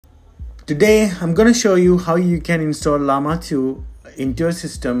Today, I'm going to show you how you can install Llama 2 into your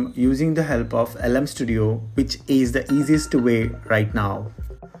system using the help of LM Studio, which is the easiest way right now.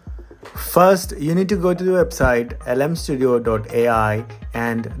 First, you need to go to the website lmstudio.ai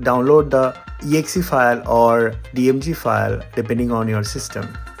and download the exe file or DMG file depending on your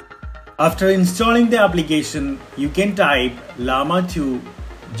system. After installing the application, you can type Llama 2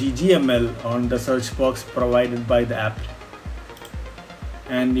 ggml on the search box provided by the app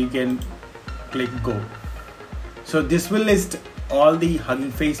and you can click go. So this will list all the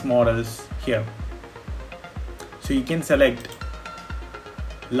Hugging Face models here. So you can select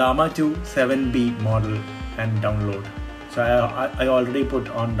Llama 2 7B model and download. So I already put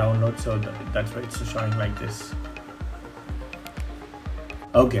on download, so that's why it's showing like this.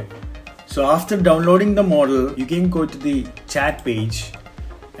 Okay, so after downloading the model, you can go to the chat page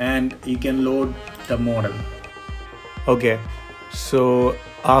and you can load the model. Okay, so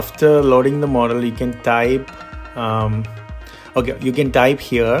after loading the model, you can type you can type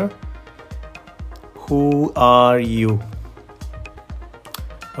here, who are you?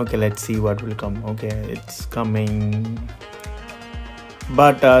 Okay, let's see what will come. Okay, it's coming,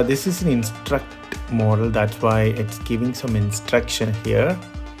 but this is an instruct model, that's why it's giving some instruction here.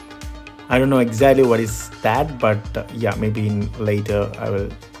 I don't know exactly what is that, but yeah, maybe later I will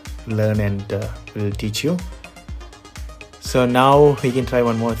learn and will teach you. So now we can try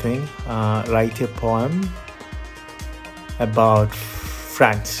one more thing. Write a poem about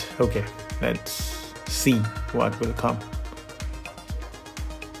France. Okay, let's see what will come.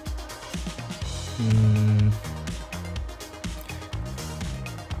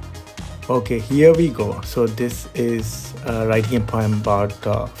 Okay, here we go. So this is writing a poem about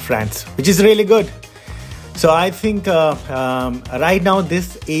France, which is really good. So I think right now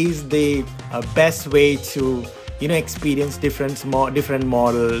this is the best way to experience different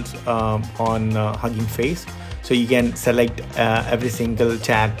models on Hugging Face. So you can select every single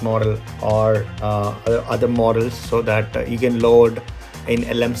chat model or other models so that you can load in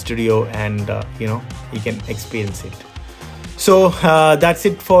LM Studio and you can experience it. So that's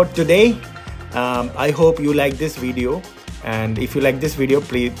it for today. I hope you like this video, and if you like this video,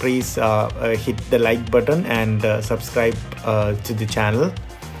 please hit the like button and subscribe to the channel.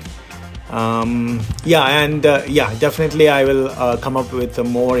 Definitely I will come up with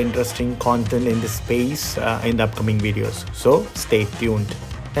more interesting content in this space in the upcoming videos, so stay tuned.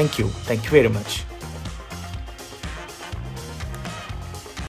 Thank you very much.